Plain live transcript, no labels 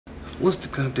What's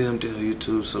the goddamn deal,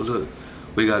 YouTube? So look,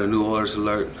 we got a new artist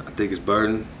alert. I think it's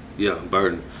Burden. Yeah,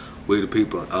 Burden. We the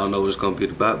people. I don't know what it's gonna be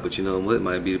about, but you know what? It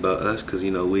might be about us, cause you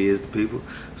know we is the people.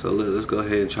 So look, let's go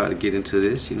ahead and try to get into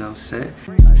this. You know what I'm saying?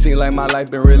 Seem like my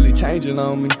life been really changing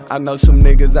on me. I know some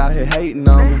niggas out here hating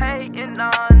on me.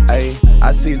 Hey,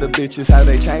 I see the bitches how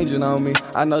they changing on me.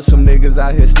 I know some niggas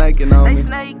out here snaking on me.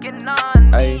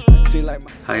 Hey, seem like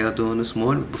how y'all doing this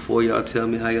morning? Before y'all tell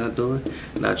me how y'all doing,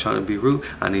 not trying to be rude,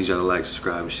 I need y'all to like,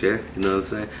 subscribe, and share. You know what I'm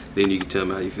saying? Then you can tell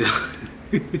me how you feel.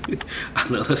 I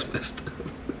know that's messed up.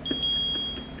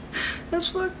 That's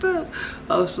fucked up.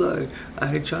 I'm sorry.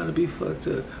 I ain't trying to be fucked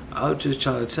up. I was just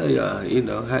trying to tell y'all, you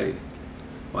know, hey,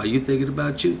 while you thinking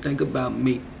about you, think about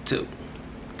me too.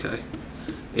 Okay?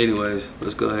 Anyways,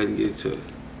 let's go ahead and get to it.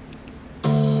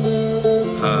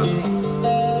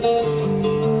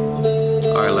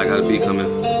 Alright, like how the beat come in.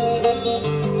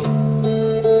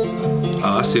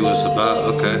 Oh, I see what it's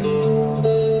about. Okay.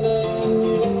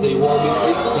 They want me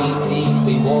 6 feet deep,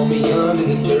 they want me under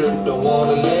the dirt, don't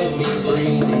wanna let me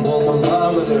breathe. They want my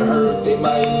mama to hurt, they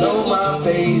might know my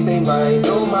face, they might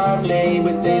know my name,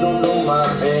 but they don't know my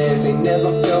past, they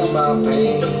never felt my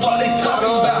pain. All they talk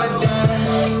about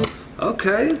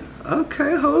it.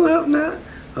 Okay, hold up now.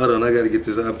 Hold on, I gotta get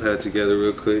this iPad together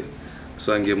real quick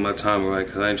so I can get my timer right,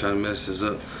 cause I ain't trying to mess this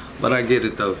up. But I get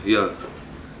it though, yeah,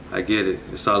 I get it.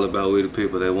 It's all about we the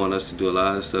people. They want us to do a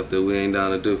lot of stuff that we ain't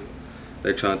down to do.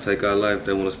 They trying to take our life.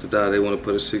 They want us to die. They want to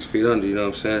put us 6 feet under. You know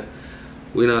what I'm saying?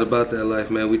 We not about that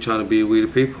life, man. We trying to be we the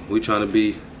people. We trying to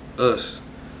be us.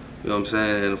 You know what I'm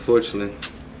saying? And unfortunately,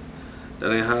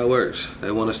 that ain't how it works. They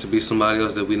want us to be somebody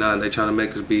else that we not. They trying to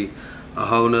make us be a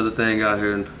whole nother thing out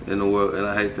here in the world. And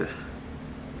I hate that.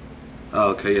 Oh,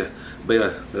 okay, yeah. But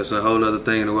yeah, that's a whole nother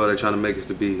thing in the world. They trying to make us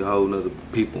to be a whole nother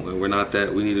people. And we're not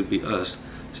that. We need to be us.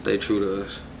 Stay true to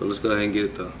us. But let's go ahead and get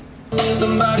it though.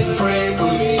 Somebody pray for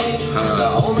me. The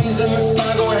homies in the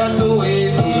sky gon' have to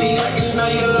wait for me. I can smell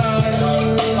your lies.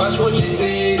 Watch what you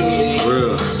say to me.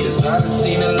 Cause I done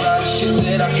seen a lot of shit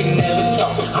that I can never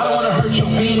talk. I don't wanna hurt your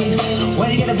feelings.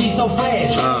 Why you gotta be so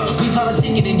fragile? We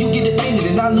politicking and you get offended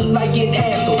and I look like an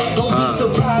asshole. Don't be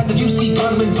surprised if you see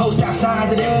gunmen post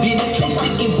outside of that business. They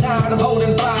sick and tired of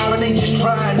holding fire and they just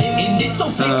trying to end it. So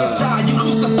pick a side, you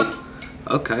crucify.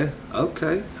 Okay.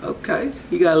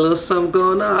 You got a little something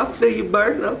going on. I feel you,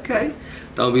 Burden. Okay.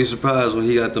 Don't be surprised when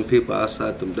he got them people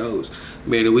outside them doors.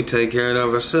 Meaning we take care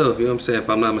of ourselves. You know what I'm saying? If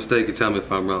I'm not mistaken, tell me if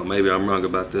I'm wrong. Maybe I'm wrong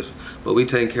about this. But we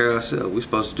take care of ourselves. We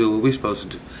supposed to do what we supposed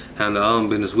to do. Handle our own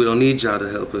business. We don't need y'all to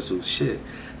help us with shit.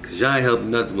 Cause y'all ain't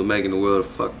helping nothing but making the world a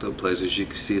fucked up place, as you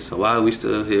can see. So why are we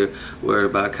still here worried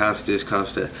about cops this,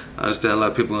 cops that? I understand a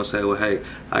lot of people gonna say, well, hey,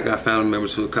 I got family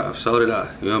members who are cops. So did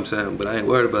I. You know what I'm saying? But I ain't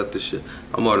worried about this shit.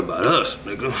 I'm worried about us,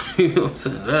 nigga. You know what I'm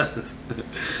saying? Us.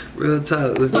 Real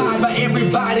talk. Let's do it. By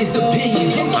everybody's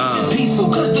opinions and keep it peaceful.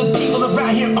 Cause the people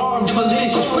around here armed and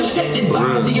malicious, protected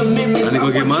by the amendments. I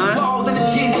go get mine. So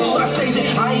I say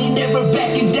that I ain't never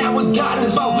backing down with God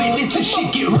as my witness. The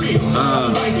shit get real.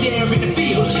 Right there in the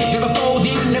field. Never fold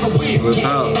in, never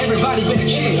will. Everybody better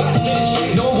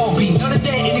chill. No one won't be none of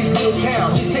that in this little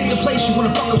town. This ain't the place you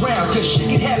wanna fuck around. Cause shit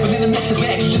can happen in the midst of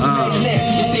action. Just imagine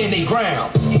that. You stand their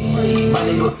ground. My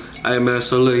nigga. Hey man,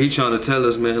 so look, he trying to tell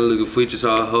us, man, look, if we just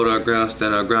all hold our ground,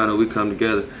 stand our ground, and we come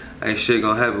together, ain't shit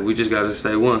gonna happen. We just gotta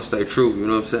stay one, stay true, you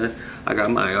know what I'm saying? I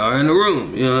got my AR in the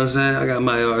room, you know what I'm saying? I got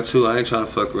my AR too. I ain't trying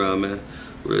to fuck around, man.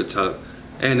 Real talk.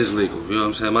 And it's legal, you know what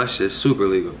I'm saying? My shit's super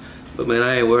legal. But man,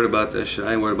 I ain't worried about that shit.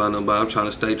 I ain't worried about nobody. I'm trying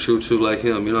to stay true too like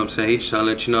him, you know what I'm saying? He just trying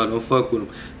to let you know, don't fuck with him.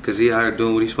 Cause he out here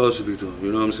doing what he's supposed to be doing,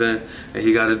 you know what I'm saying? And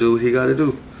he gotta do what he gotta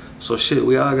do. So shit,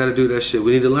 we all gotta do that shit.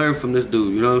 We need to learn from this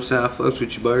dude, you know what I'm saying? I fucks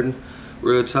with you, Burden.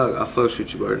 Real talk, I fucks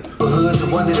with you, Burden. The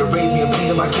one that raised me and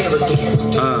painted my character.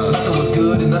 Nothing was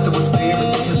good and nothing was fair,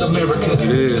 but this is America.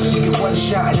 It is. You get one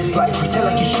shot in this life, pretend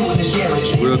like you shooting the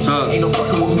damage. Real talk. Ain't no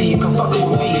fucking with me, you can fucking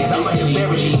with me, and I might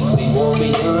embarrass you. They want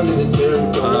me under the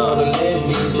dirt, don't wanna let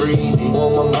me breathe. They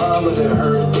want my mama to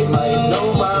hurt, they might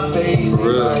know my face,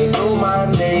 they might know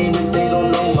my name, but they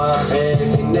don't know my past.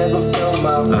 They never felt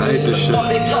my pain. I hate this shit.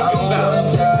 I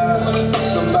wanna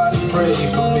die, somebody pray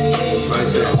for me.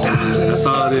 Right there. That's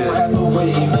all it is.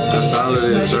 That's all it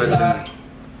is right there.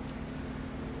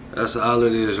 That's all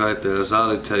it is right there. That's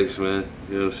all it takes, man.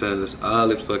 You know what I'm saying? That's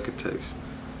all it fucking takes.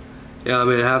 Yeah, I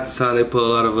mean, half the time they pull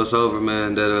a lot of us over,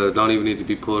 man, that don't even need to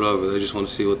be pulled over. They just want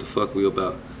to see what the fuck we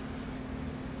about.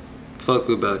 Fuck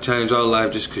we about. Change our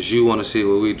life just because you want to see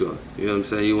what we doing. You know what I'm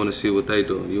saying? You want to see what they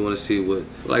doing. You want to see what,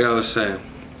 like I was saying,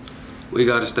 we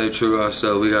got to stay true to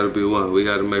ourselves. We got to be one. We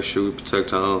got to make sure we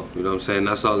protect our own. You know what I'm saying?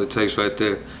 That's all it takes right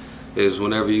there. Is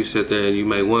whenever you sit there and you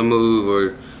make one move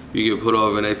or you get put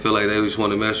over and they feel like they just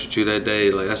want to mess with you that day,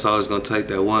 like that's all it's gonna take,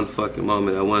 that one fucking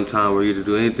moment, that one time where you to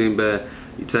do anything bad,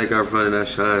 you take out front of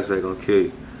that your ass, they gonna kill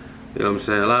you. You know what I'm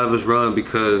saying? A lot of us run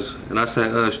because, and I say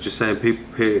us, just saying people,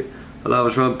 period. A lot of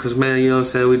us run because, man, you know what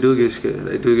I'm saying, we do get scared.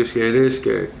 They do get scared, it is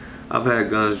scary. I've had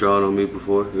guns drawn on me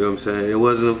before, you know what I'm saying? It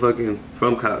wasn't a fucking,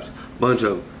 from cops, bunch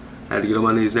of them. I had to get on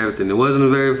my knees and everything. It wasn't a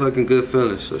very fucking good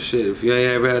feeling, so shit, if you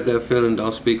ain't ever had that feeling,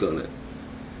 don't speak on it.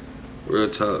 Real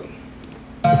talk.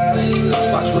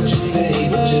 Watch what you say,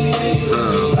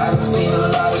 I've seen a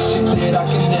lot of shit that I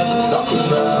can never talk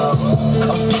about.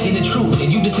 I'm speaking the truth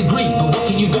and you disagree, but what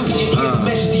can you do? Here's a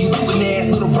message to you looking ass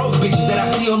little broke bitches that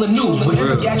I see on the news.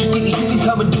 Whenever you got you thinking you can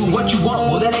come and do what you want,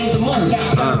 well that ain't the move.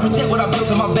 Gotta protect what I built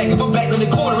on my back. If I'm back in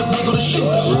the corner, it's legal to shoot.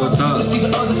 Let's see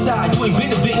the other side, you ain't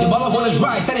been a victim. All I want is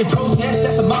rights, that ain't protest,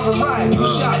 that's a mob riot. You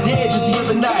was shot dead just the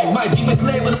other night, might be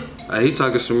misled, but he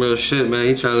talking some real shit, man.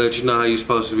 He trying to let you know how you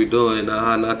supposed to be doing it, not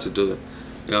how not to do it.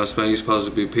 You know what I'm saying? You supposed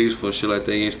to be peaceful and shit like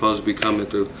that. You ain't supposed to be coming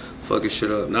through fucking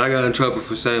shit up. Now I got in trouble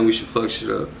for saying we should fuck shit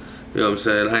up. You know what I'm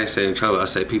saying? I ain't saying trouble. I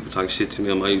say people talk shit to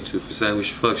me on my YouTube for saying we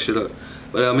should fuck shit up.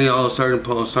 But I mean, on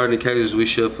certain occasions we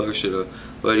should fuck shit up.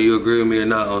 Whether you agree with me or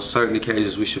not, on certain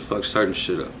occasions we should fuck certain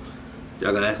shit up.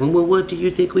 Y'all gonna ask me, well, what do you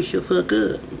think we should fuck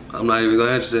up? I'm not even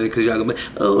gonna answer that because y'all gonna be,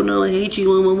 oh no, I hate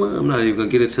you, I'm not even gonna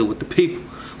get into it with the people.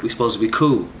 We supposed to be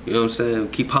cool, you know what I'm saying?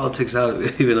 Keep politics out of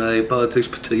it, even though it ain't politics,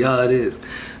 but to y'all it is.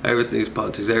 Everything's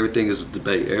politics, everything is a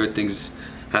debate, everything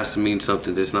has to mean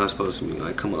something that's not supposed to mean.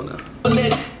 Like, come on now.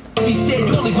 Be said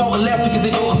you only voting left because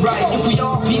they voting right. If we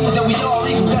all people, then we all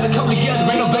equal. Gotta come together,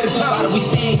 ain't no better time. How do we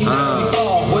stand? You know we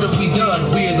all. What have we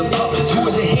done? We're the puppets. Who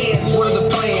are the hands? What are the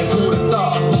plans? Who would have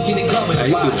thought? Who's seen it coming? Hey,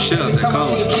 you do shit up, come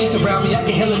see the police around me. I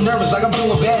get hella nervous, like I'm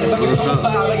doing bad. If I get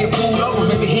profiled, I get pulled over.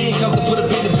 Maybe handcuffed and put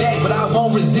up in the bag, but I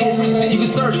won't resist. You can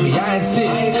search me, I insist.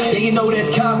 Yeah, you know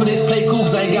that's confidence. Play cool,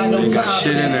 cause I ain't got no time. Got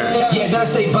shit in there. Yeah, then I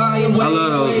say buy and wait. I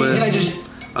love those, man.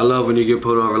 I love when you get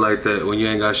put over like that, when you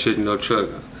ain't got shit in your truck.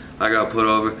 I got put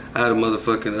over. I had a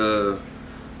motherfucking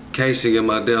casing in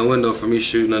my damn window for me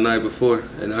shooting the night before,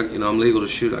 and I'm legal to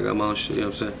shoot. I got my own shit. You know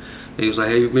what I'm saying? And he was like,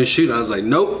 "Hey, you been shooting?" I was like,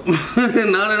 "Nope,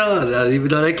 not at all." Even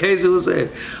though that casing was there.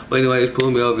 But anyway, he's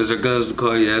pulling me over. Is there guns in the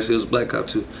car? Yes. It was a black cop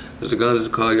too. Is there guns in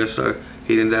the car? Yes, sir.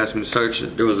 He didn't ask me to search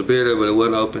it. There was a beer there, but it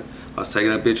wasn't open. I was taking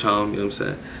that bitch home. You know what I'm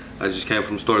saying? I just came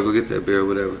from the store to go get that beer or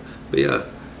whatever. But yeah.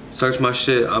 Search my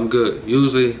shit, I'm good.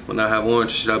 Usually, when I have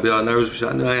warrants and shit, I'll be all nervous. But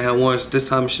I know I ain't have warrants this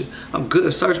time and shit. I'm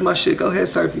good. Search my shit. Go ahead,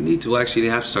 search if you need to. Well, actually, you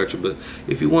didn't have to search it, but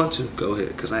if you want to, go ahead.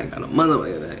 Because I ain't got no money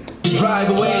like that. Drive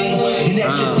away, and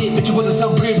that's just it. But you wasn't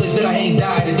so privileged that I ain't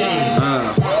died today.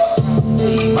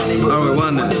 Alright,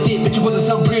 one now. Just it, but you wasn't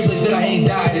so privileged that I ain't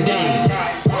died today.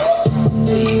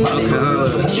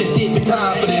 That's just it, but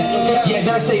time for this. Yeah,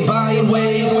 then I say buy and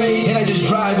wait, and I just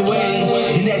drive away.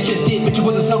 And that's just it, but you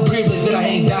wasn't so privileged that I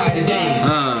ain't died today.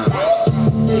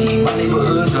 My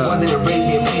neighborhood, the one that raised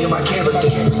me and painted my character.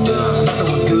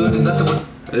 Nothing was good and nothing was.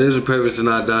 It is a privilege to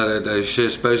not die that day. Shit,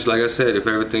 especially like I said, if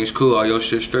everything's cool, all your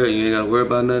shit straight, you ain't gotta worry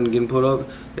about nothing getting pulled over.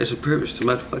 It's a privilege to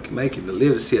motherfucking make it, to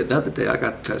live to see another day. I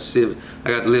got to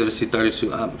live to see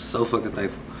 32. I'm so fucking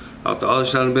thankful. After all the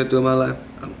shit I've been through in my life,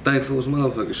 I'm thankful as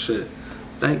motherfucking shit.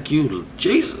 Thank you,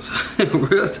 Jesus.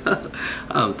 Real time.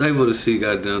 I'm thankful to see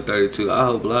goddamn 32. I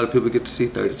hope a lot of people get to see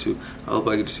 32. I hope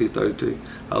I get to see 33.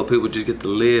 I hope people just get to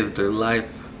live their life,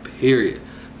 period.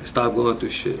 And stop going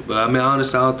through shit. But I mean,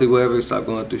 honestly, I don't think we'll ever stop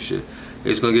going through shit.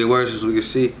 It's gonna get worse as we can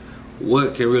see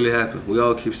what can really happen. We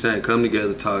all keep saying, come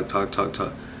together, talk.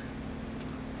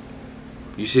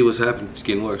 You see what's happening, it's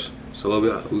getting worse. So what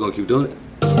we gonna keep doing it?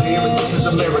 This is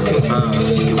America.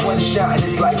 You get one shot and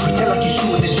it's like pretend like you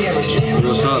shooting the damage.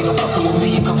 Real talk. You can fuck with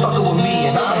me, you can fuck with me,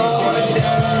 and I ain't gonna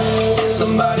die.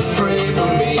 Somebody pray for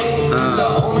me. The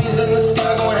homies in the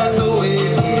sky gonna have to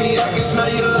wait for me. I can smell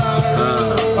your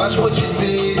lies. Watch what you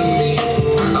say to me. I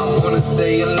wanna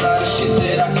say a lot of shit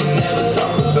that I can never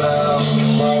talk about.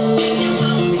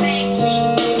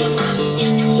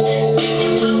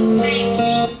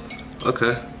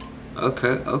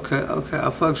 Okay. I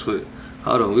fucks with it.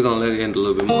 Hold on, we're gonna let it end a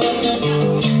little bit more.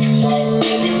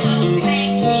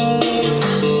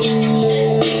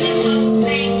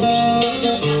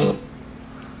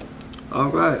 All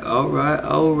right.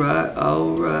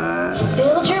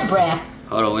 Build your brain.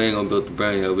 Hold on, we ain't gonna build the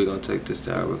brain yet. We're gonna take this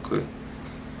down real quick.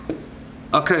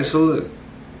 Okay, so look.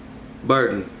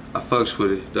 Burden, I fucks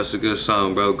with it. That's a good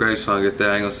song, bro. Great song at that.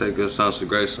 I ain't gonna say good song, it's a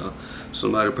great song.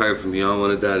 Somebody pray for me. I don't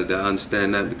want to die today. I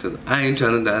understand that because I ain't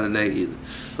trying to die today either.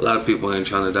 A lot of people ain't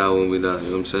trying to die when we die, you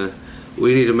know what I'm saying?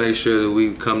 we need to make sure that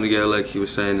we come together like he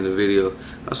was saying in the video.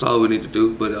 That's all we need to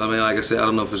do. But I mean, like I said, I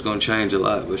don't know if it's gonna change a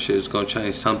lot, but shit, it's gonna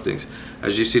change some things.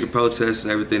 As you see the protests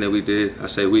and everything that we did, I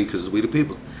say we because we the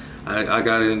people. I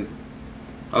got in,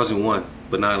 I was in one,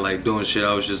 but not like doing shit.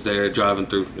 I was just there driving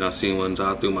through, and I seen ones,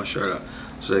 I threw my shirt out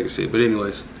so they could see it. But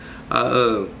anyways,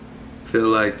 I feel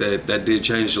like that did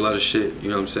change a lot of shit, you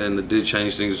know what I'm saying? That did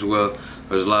change things as well.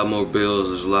 There's a lot more bills,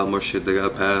 there's a lot more shit that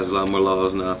got passed, a lot more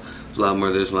laws now, there's a lot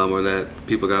more this, a lot more that.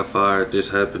 People got fired, this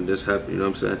happened, you know what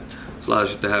I'm saying? There's a lot of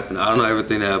shit that happened. I don't know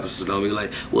everything that happens, so don't be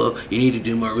like, well, you need to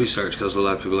do more research, because a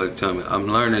lot of people like to tell me. I'm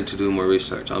learning to do more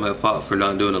research. I'm at fault for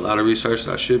not doing a lot of research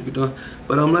that I should be doing,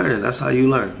 but I'm learning. That's how you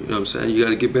learn, you know what I'm saying? You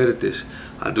gotta get better at this.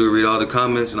 I do read all the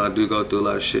comments, and I do go through a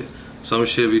lot of shit. Some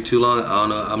shit be too long, I don't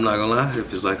know, I'm not gonna lie.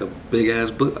 If it's like a big ass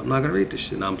book, I'm not gonna read this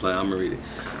shit. No, I'm playing, I'm gonna read it.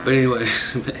 But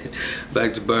anyways,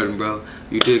 back to Burden, bro.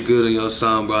 You did good on your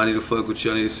song, bro. I need to fuck with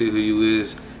you, I need to see who you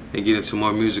is and get into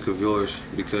more music of yours,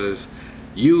 because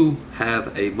you have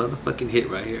a motherfucking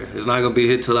hit right here. It's not gonna be a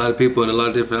hit to a lot of people in a lot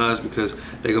of different eyes because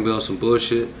they're gonna be on some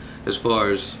bullshit as far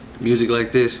as music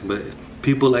like this, but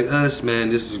people like us,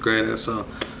 man, this is a great ass song.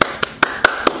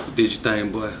 You did your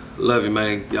thing, boy. Love you,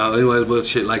 man. Y'all, anyways, but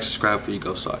shit, like, subscribe before you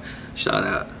go. Sorry. Shout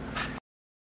out.